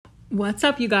What's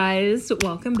up, you guys?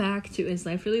 Welcome back to Is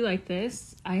Life Really Like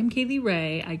This? I am Kaylee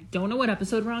Ray. I don't know what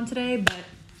episode we're on today, but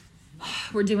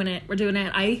we're doing it.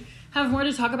 I have more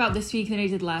to talk about this week than I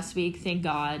did last week, thank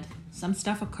God. Some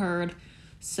stuff occurred,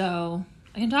 so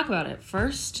I can talk about it.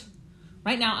 First,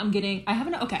 right now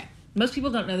most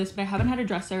people don't know this, but I haven't had a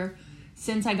dresser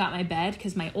since I got my bed,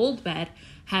 because my old bed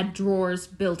had drawers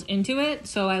built into it,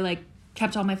 so I,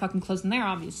 kept all my fucking clothes in there,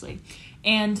 obviously.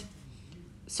 And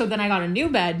so then I got a new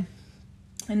bed,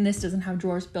 and this doesn't have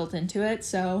drawers built into it,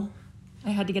 so I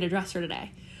had to get a dresser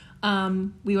today.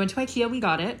 We went to IKEA, we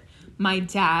got it. My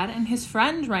dad and his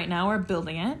friend right now are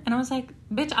building it, and I was like,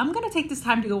 bitch, I'm gonna take this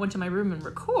time to go into my room and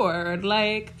record.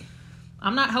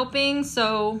 I'm not helping,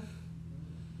 so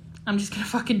I'm just gonna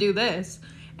fucking do this.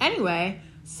 Anyway,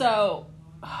 so,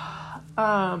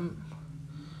 what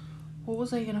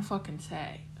was I gonna fucking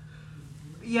say?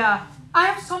 Yeah, I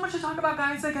have so much to talk about,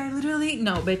 guys. No,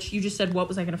 bitch, you just said, what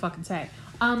was I gonna fucking say?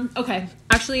 Okay,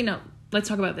 actually, no, let's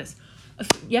talk about this.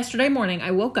 Yesterday morning,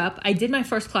 I woke up, I did my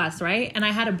first class, right? And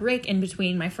I had a break in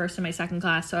between my first and my second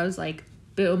class, so I was like,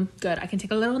 boom, good, I can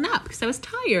take a little nap, because I was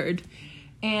tired.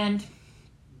 And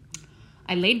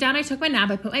I laid down, I took my nap,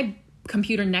 I put my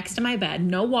computer next to my bed,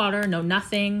 no water, no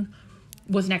nothing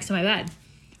was next to my bed.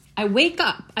 I wake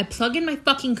up, I plug in my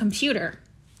fucking computer.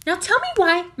 Now tell me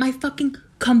why my fucking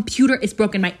computer is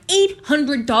broken. My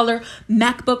 $800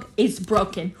 MacBook is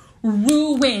broken.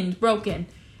 Ruined. Broken.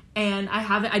 And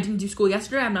I didn't do school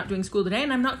yesterday. I'm not doing school today.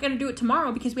 And I'm not going to do it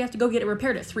tomorrow because we have to go get it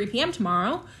repaired at 3 p.m.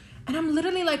 tomorrow. And I'm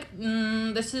literally like,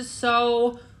 this is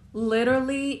so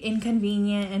literally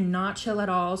inconvenient and not chill at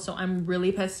all. So I'm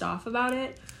really pissed off about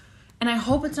it. And I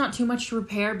hope it's not too much to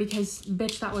repair because,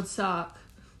 bitch, that would suck.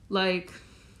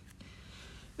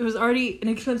 It was already an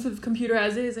expensive computer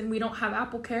as is, and we don't have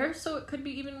Apple Care, so it could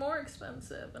be even more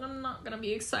expensive. And I'm not going to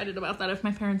be excited about that if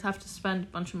my parents have to spend a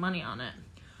bunch of money on it.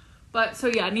 But, so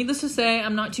yeah, needless to say,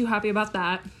 I'm not too happy about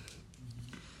that.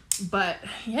 But,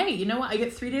 hey, you know what? I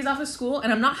get 3 days off of school,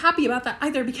 and I'm not happy about that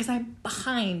either because I'm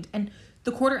behind. And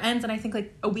the quarter ends in, I think,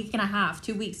 a week and a half,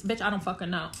 2 weeks. Bitch, I don't fucking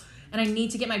know. And I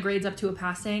need to get my grades up to a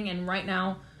passing, and right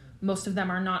now, most of them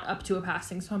are not up to a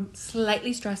passing. So I'm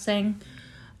slightly stressing.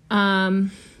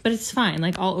 But it's fine.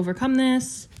 I'll overcome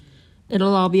this.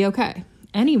 It'll all be okay.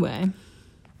 Anyway.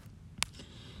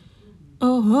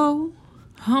 Oh,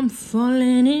 I'm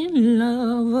falling in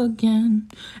love again.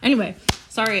 Anyway,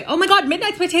 sorry. Oh my God,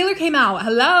 Midnights by Taylor came out.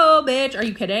 Hello, bitch. Are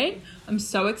you kidding? I'm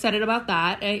so excited about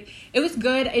that. It was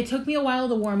good. It took me a while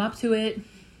to warm up to it.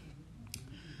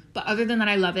 But other than that,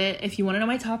 I love it. If you want to know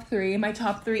my top three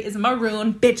is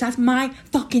Maroon. Bitch, that's my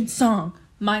fucking song.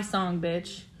 My song,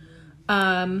 bitch.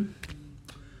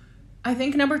 I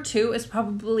think number 2 is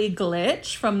probably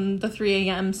Glitch from the 3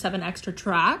 a.m. 7 extra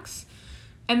tracks.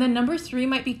 And then number 3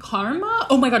 might be Karma.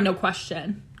 Oh my God, no,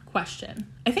 Question.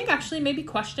 I think actually maybe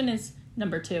Question is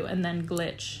number 2 and then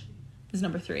Glitch is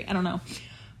number 3. I don't know.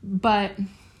 But,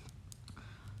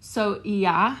 so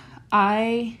yeah,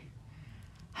 I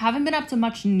haven't been up to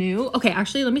much new. Okay,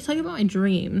 actually, let me tell you about my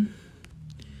dream.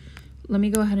 Let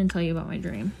me go ahead and tell you about my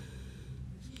dream.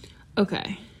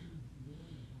 Okay.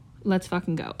 Let's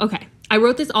fucking go. Okay. I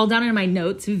wrote this all down in my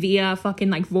notes via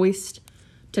fucking voiced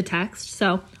to text.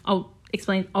 So I'll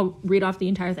read off the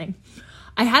entire thing.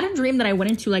 I had a dream that I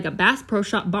went into a Bass Pro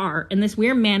Shop bar and this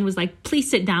weird man was like, please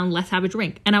sit down. Let's have a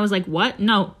drink. And I was like, what?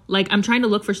 No, I'm trying to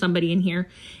look for somebody in here.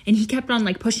 And he kept on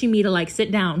pushing me to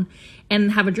sit down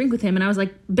and have a drink with him. And I was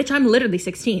like, bitch, I'm literally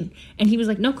 16. And he was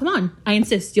like, no, come on. I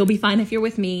insist. You'll be fine if you're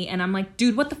with me. And I'm like,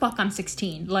 dude, what the fuck? I'm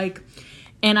 16.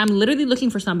 And I'm literally looking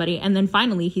for somebody. And then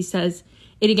finally he says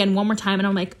it again one more time. And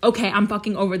I'm like, okay, I'm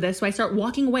fucking over this. So I start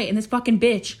walking away. And this fucking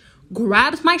bitch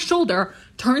grabs my shoulder,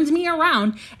 turns me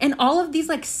around. And all of these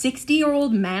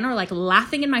 60-year-old men are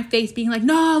laughing in my face, being like,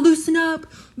 no, loosen up.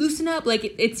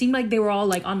 It seemed like they were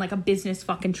all on a business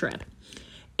fucking trip.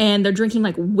 And they're drinking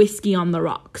whiskey on the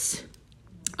rocks.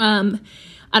 I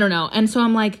don't know. And so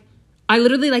I'm I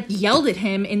literally yelled at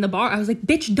him in the bar. I was like,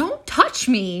 bitch, don't touch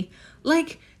me.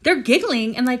 They're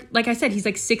giggling, and like I said, he's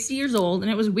 60 years old,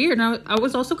 and it was weird. And I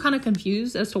was also kind of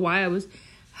confused as to why I was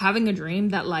having a dream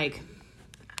that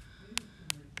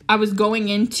I was going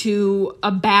into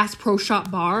a Bass Pro Shop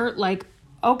bar.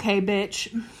 Okay,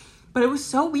 bitch. But it was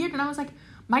so weird, and I was like,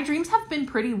 my dreams have been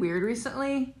pretty weird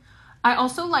recently. I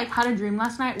also had a dream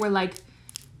last night where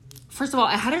first of all,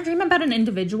 I had a dream about an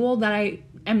individual that I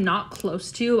am not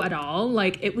close to at all.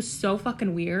 It was so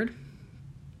fucking weird.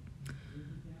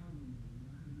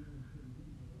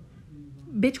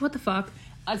 Bitch, what the fuck?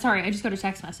 Sorry, I just got a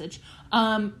text message.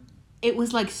 It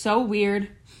was so weird.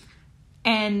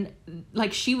 And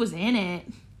she was in it.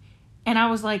 And I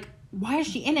was like, why is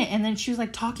she in it? And then she was,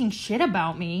 like, talking shit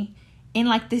about me in,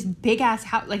 like, this big-ass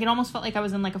house. Like, it almost felt like I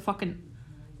was in, like, a fucking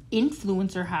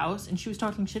influencer house, and she was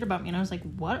talking shit about me, and I was like,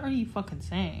 what are you fucking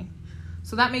saying?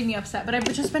 So that made me upset. But I've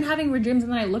just been having weird dreams,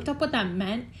 and then I looked up what that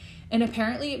meant, and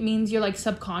apparently it means your, like,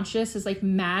 subconscious is, like,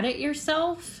 mad at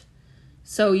yourself.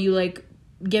 So you, like,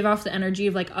 give off the energy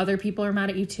of, like, other people are mad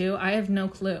at you too. I have no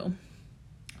clue.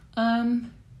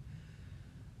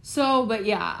 So, but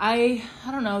yeah, I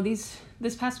don't know,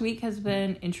 this past week has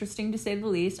been interesting to say the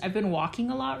least. I've been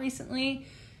walking a lot recently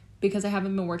because I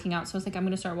haven't been working out, so I was like, I'm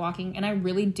gonna start walking, and I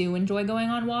really do enjoy going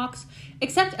on walks,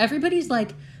 except everybody's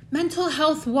like, mental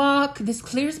health walk, this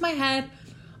clears my head.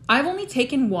 I've only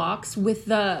taken walks with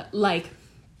the, like,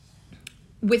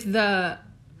 would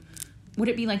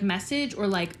it be, like, message, or,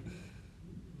 like,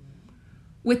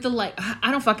 with the, like, I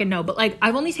don't fucking know, but, like,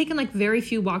 I've only taken, like, very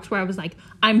few walks where I was like,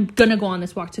 I'm gonna go on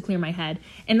this walk to clear my head,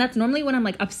 and that's normally when I'm,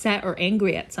 like, upset or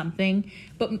angry at something.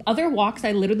 But other walks,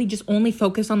 I literally just only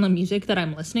focus on the music that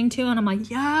I'm listening to, and I'm like,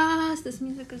 yes, this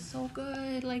music is so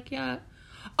good, like, yeah.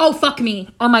 Oh, fuck me.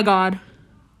 Oh, my God.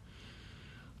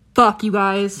 Fuck, you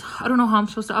guys. I don't know how I'm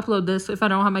supposed to upload this if I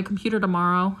don't have my computer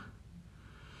tomorrow.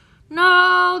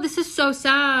 No, this is so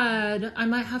sad. I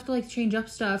might have to, like, change up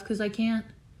stuff because I can't.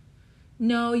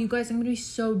 No, you guys, I'm going to be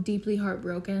so deeply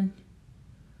heartbroken.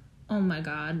 Oh my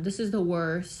God, this is the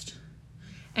worst.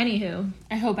 Anywho,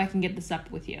 I hope I can get this up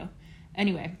with you.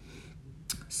 Anyway,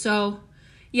 so,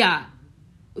 yeah,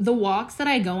 the walks that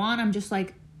I go on, I'm just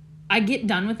like, I get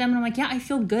done with them and I'm like, yeah, I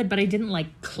feel good, but I didn't,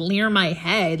 like, clear my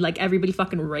head like everybody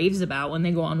fucking raves about when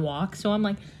they go on walks. So I'm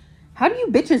like, how do you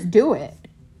bitches do it?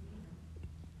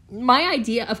 My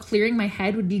idea of clearing my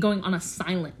head would be going on a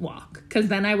silent walk, because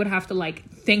then I would have to, like,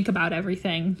 think about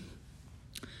everything.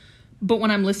 But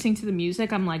when I'm listening to the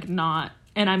music, I'm, like, not.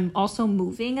 And I'm also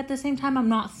moving at the same time. I'm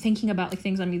not thinking about, like,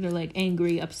 things I'm either, like,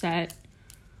 angry, upset,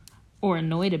 or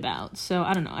annoyed about. So,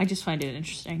 I don't know. I just find it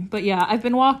interesting. But, yeah, I've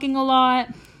been walking a lot.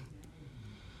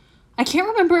 I can't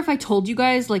remember if I told you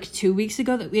guys, like, 2 weeks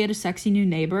ago that we had a sexy new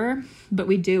neighbor. But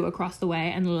we do, across the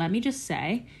way. And let me just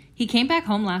say, he came back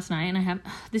home last night, and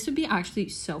this would be actually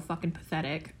so fucking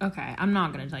pathetic. Okay, I'm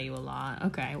not going to tell you a lot.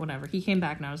 Okay, whatever. He came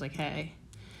back, and I was like, hey.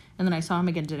 And then I saw him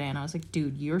again today, and I was like,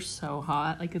 dude, you're so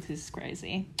hot. Like, this is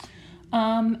crazy.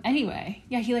 Anyway,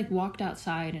 yeah, he, like, walked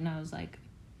outside, and I was like,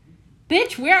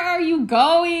 bitch, where are you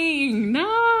going?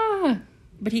 Nah.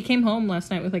 But he came home last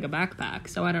night with, like, a backpack,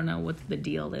 so I don't know what the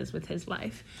deal is with his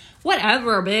life.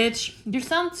 Whatever, bitch. You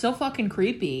sound so fucking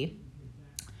creepy.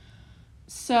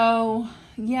 So,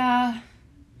 yeah,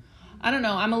 I don't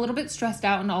know. I'm a little bit stressed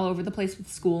out and all over the place with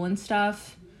school and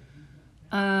stuff.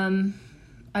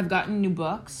 I've gotten new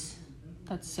books.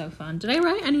 That's so fun. Did I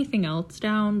write anything else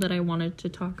down that I wanted to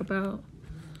talk about?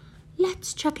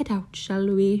 Let's check it out, shall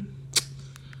we?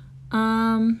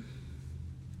 Oh,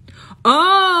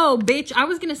 bitch, I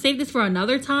was going to save this for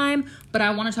another time, but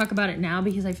I want to talk about it now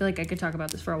because I feel like I could talk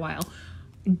about this for a while.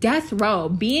 Death row,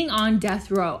 being on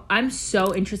death row. I'm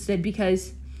so interested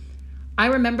because I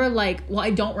remember, like, well,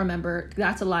 I don't remember.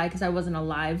 That's a lie because I wasn't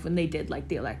alive when they did, like,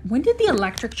 when did the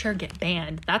electric chair get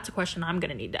banned? That's a question I'm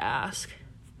going to need to ask.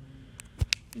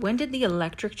 When did the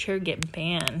electric chair get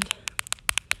banned?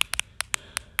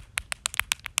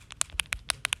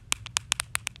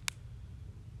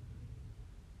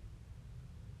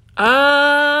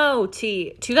 Oh,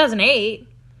 2008.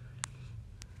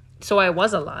 So I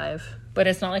was alive. But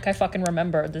it's not like I fucking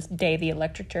remember this day the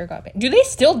electric chair got banned. Do they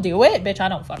still do it? Bitch, I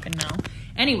don't fucking know.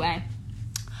 Anyway,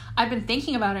 I've been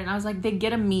thinking about it, and I was like, they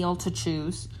get a meal to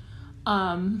choose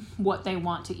what they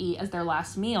want to eat as their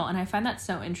last meal. And I find that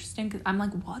so interesting because I'm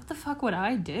like, what the fuck would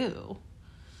I do?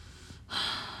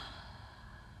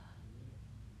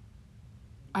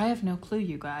 I have no clue,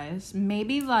 you guys.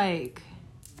 Maybe, like,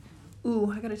 ooh,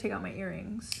 I gotta take out my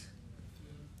earrings.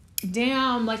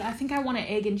 Damn, like, I think I want an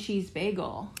egg and cheese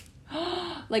bagel.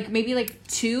 Like, maybe, like,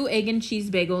 2 egg and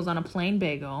cheese bagels on a plain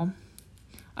bagel.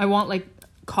 I want, like,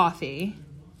 coffee.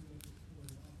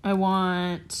 I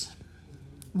want...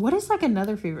 What is, like,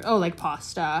 another favorite? Oh, like,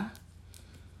 pasta.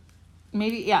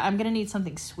 Maybe, yeah, I'm gonna need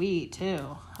something sweet,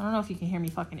 too. I don't know if you can hear me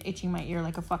fucking itching my ear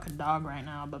like a fucking dog right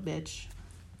now, but bitch.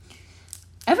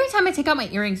 Every time I take out my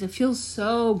earrings, it feels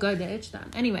so good to itch them.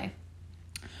 Anyway.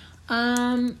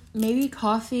 Maybe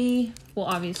coffee. Well,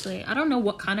 obviously, I don't know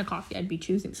what kind of coffee I'd be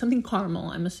choosing. Something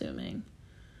caramel, I'm assuming.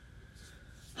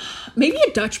 Maybe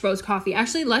a Dutch Bros coffee.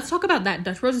 Actually, let's talk about that.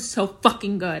 Dutch Bros is so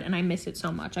fucking good, and I miss it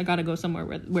so much. I gotta go somewhere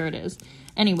where it is.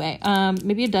 Anyway,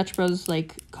 maybe a Dutch Bros,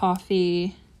 like,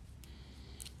 coffee.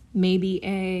 Maybe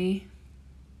I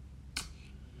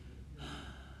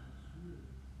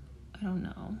don't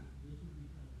know.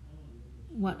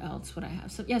 what else would I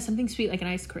have? So, yeah, something sweet like an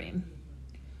ice cream.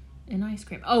 An ice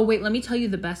cream. Oh, wait, let me tell you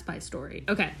the Best Buy story.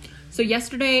 Okay, so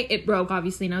yesterday it broke,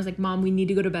 obviously, and I was like, Mom, we need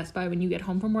to go to Best Buy when you get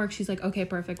home from work. She's like, okay,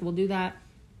 perfect, we'll do that.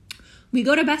 We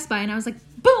go to Best Buy, and I was like,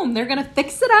 boom, they're gonna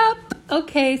fix it up.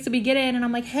 Okay, so we get in, and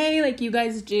I'm like, hey, like, you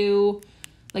guys do,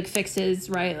 like, fixes,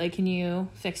 right? Like, can you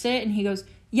fix it? And he goes,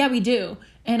 yeah, we do.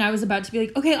 And I was about to be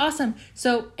like, okay, awesome.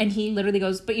 So, and he literally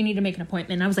goes, but you need to make an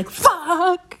appointment. And I was like,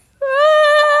 fuck,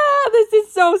 this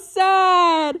is so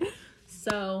sad.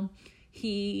 So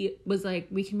he was like,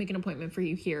 we can make an appointment for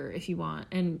you here if you want.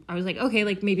 And I was like, okay,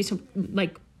 like, maybe some,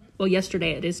 like, well,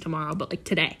 yesterday, it is tomorrow, but like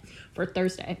today for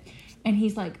Thursday. And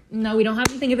he's like, no, we don't have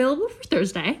anything available for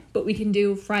Thursday, but we can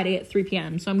do Friday at 3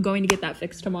 p.m. So I'm going to get that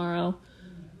fixed tomorrow,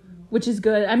 which is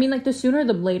good. I mean, like, the sooner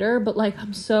the later, but like,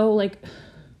 I'm so like,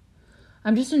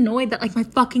 I'm just annoyed that like my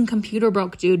fucking computer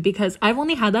broke, dude, because I've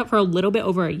only had that for a little bit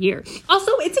over a year.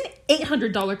 Also, it's an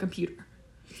 $800 computer.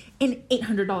 An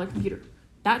 $800 computer.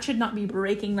 That should not be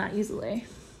breaking that easily.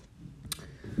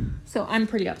 So I'm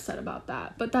pretty upset about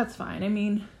that, but that's fine. I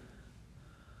mean,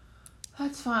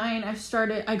 that's fine.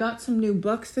 I got some new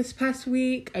books this past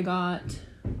week. I got,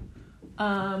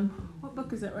 what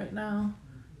book is it right now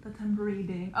that I'm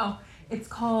reading? Oh, it's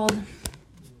called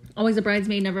Always a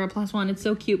Bridesmaid, Never a Plus One. It's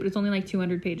so cute, but it's only like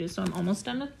 200 pages, so I'm almost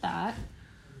done with that.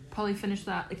 Probably finish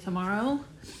that like tomorrow,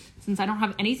 since I don't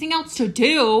have anything else to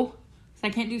do, so I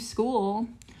can't do school.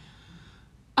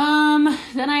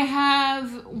 Then I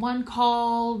have one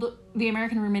called The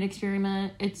American Roommate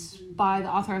Experiment. It's by the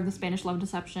author of The Spanish Love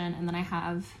Deception, and then I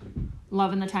have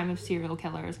Love in the Time of Serial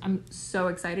Killers. I'm so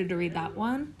excited to read that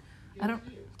one.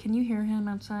 Can you hear him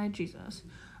outside? Jesus.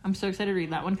 I'm so excited to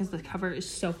read that one because the cover is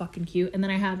so fucking cute. And then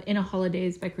I have In a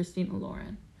Holidays by Christina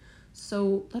Lauren.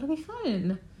 So that'll be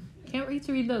fun. Can't wait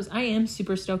to read those. I am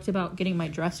super stoked about getting my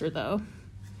dresser though.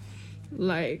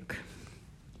 Like,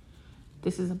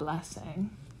 this is a blessing.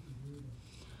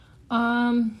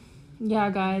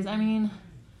 Yeah, guys, I mean,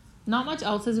 not much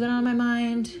else has been on my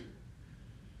mind.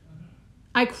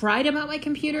 I cried about my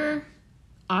computer,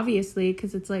 obviously,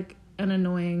 because it's like an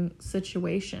annoying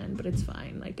situation, but it's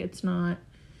fine. Like, it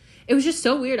was just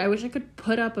so weird. I wish I could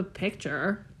put up a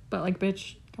picture, but like,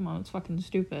 bitch, come on, it's fucking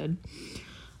stupid.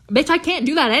 Bitch, I can't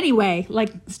do that anyway.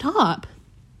 Like, stop.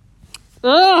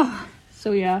 Ugh.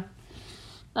 So yeah,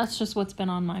 that's just what's been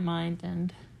on my mind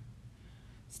and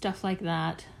stuff like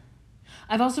that.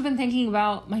 I've also been thinking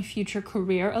about my future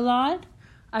career a lot.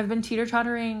 I've been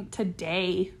teeter-tottering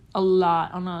today a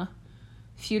lot on a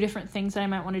few different things that I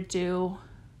might want to do.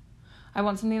 I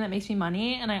want something that makes me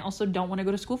money, and I also don't want to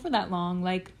go to school for that long.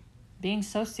 Like, being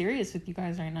so serious with you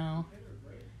guys right now.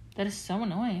 That is so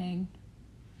annoying.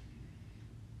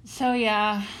 So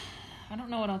yeah, I don't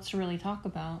know what else to really talk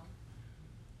about.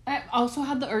 I also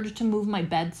had the urge to move my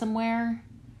bed somewhere.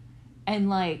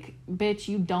 And like, bitch,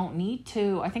 you don't need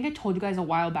to. I think I told you guys a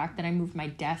while back that I moved my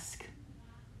desk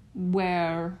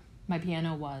where my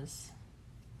piano was.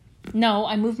 No,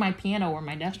 I moved my piano where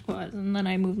my desk was. And then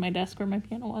I moved my desk where my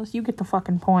piano was. You get the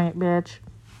fucking point, bitch.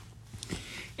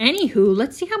 Anywho,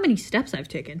 let's see how many steps I've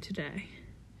taken today.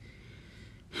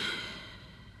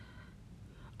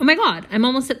 Oh my god, I'm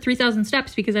almost at 3,000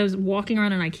 steps because I was walking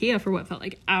around in IKEA for what felt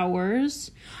like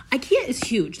hours. IKEA is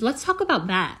huge. Let's talk about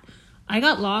that. I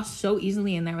got lost so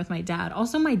easily in there with my dad.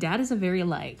 Also, my dad is a very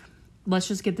like, let's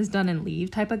just get this done and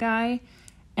leave type of guy.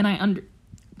 And I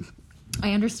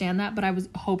understand that, but I was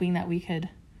hoping that we could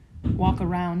walk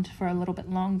around for a little bit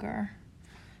longer.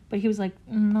 But he was like,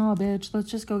 no, bitch,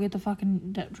 let's just go get the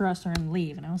fucking dresser and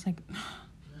leave. And I was like,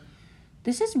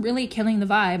 this is really killing the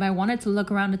vibe. I wanted to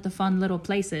look around at the fun little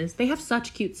places. They have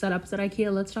such cute setups at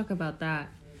IKEA. Let's talk about that.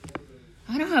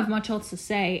 I don't have much else to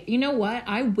say. You know what?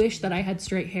 I wish that I had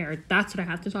straight hair. That's what I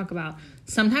have to talk about.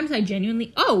 Sometimes I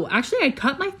genuinely... Oh, actually, I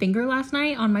cut my finger last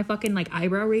night on my fucking, like,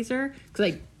 eyebrow razor.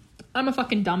 Because, like, I'm a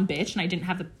fucking dumb bitch and I didn't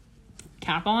have the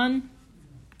cap on.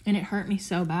 And it hurt me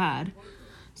so bad.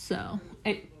 So,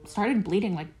 it started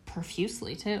bleeding, like,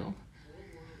 profusely, too.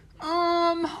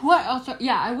 What else?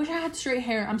 Yeah, I wish I had straight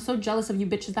hair. I'm so jealous of you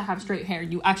bitches that have straight hair.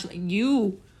 You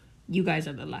guys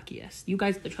are the luckiest. You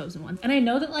guys are the chosen ones. And I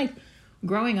know that, like,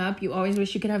 growing up, you always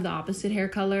wish you could have the opposite hair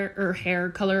color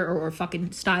or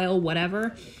fucking style,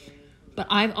 whatever. But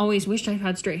I've always wished I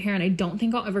had straight hair, and I don't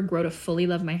think I'll ever grow to fully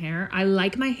love my hair. I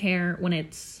like my hair when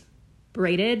it's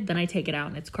braided, then I take it out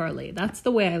and it's curly. That's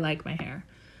the way I like my hair.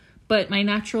 But my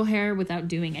natural hair, without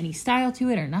doing any style to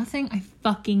it or nothing, I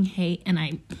fucking hate. And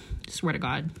I swear to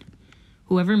God,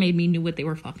 whoever made me knew what they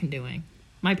were fucking doing.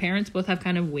 My parents both have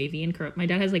kind of wavy and curly. My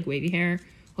dad has like wavy hair.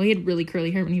 Well, he had really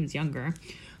curly hair when he was younger.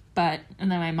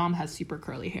 And then my mom has super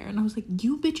curly hair. And I was like,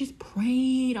 you bitches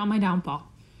prayed on my downfall.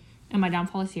 And my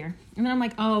downfall is here. And then I'm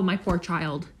like, oh, my poor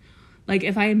child. Like,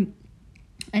 if I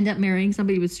end up marrying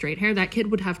somebody with straight hair, that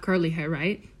kid would have curly hair,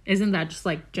 right? Isn't that just,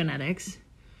 like, genetics?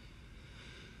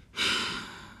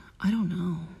 I don't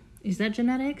know. Is that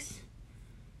genetics?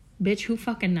 Bitch, who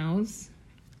fucking knows?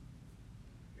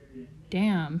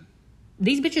 Damn.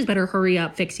 These bitches better hurry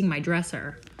up fixing my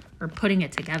dresser. Or putting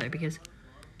it together, because...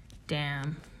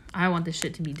 Damn. I want this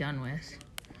shit to be done with.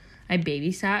 I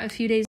babysat a few days